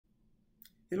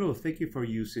Hello, thank you for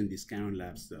using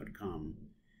discountlabs.com.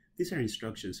 These are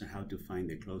instructions on how to find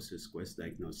the closest Quest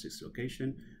Diagnostics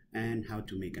location and how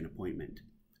to make an appointment.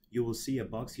 You will see a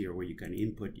box here where you can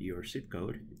input your zip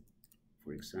code.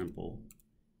 For example,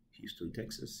 Houston,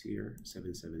 Texas here,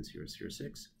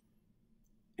 77006.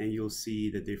 And you'll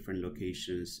see the different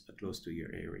locations close to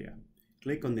your area.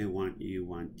 Click on the one you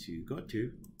want to go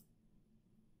to,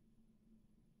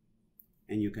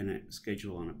 and you can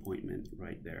schedule an appointment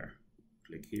right there.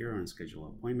 Click here on schedule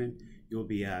appointment. You'll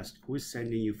be asked who is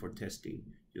sending you for testing.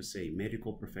 You'll say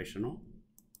medical professional,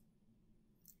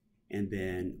 and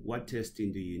then what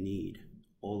testing do you need?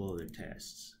 All other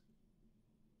tests.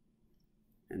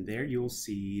 And there you'll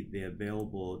see the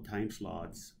available time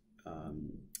slots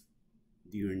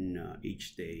during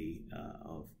each day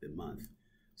of the month.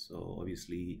 So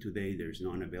obviously today there's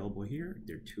none available here.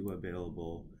 There are 2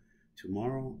 available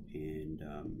tomorrow, and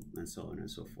so on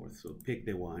and so forth. So pick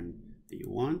the one that you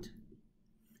want,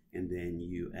 and then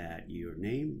you add your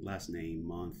name, last name,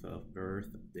 month of birth,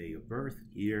 day of birth,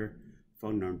 year,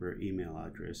 phone number, email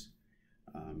address,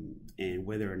 and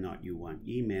whether or not you want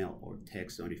email or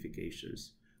text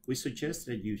notifications. We suggest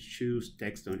that you choose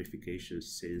text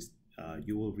notifications since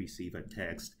you will receive a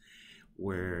text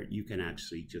where you can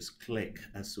actually just click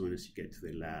as soon as you get to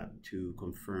the lab to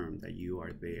confirm that you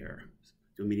are there,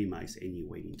 to minimize any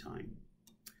waiting time.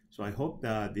 So I hope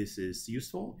that this is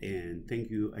useful, and thank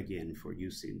you again for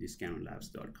using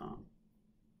discountlabs.com.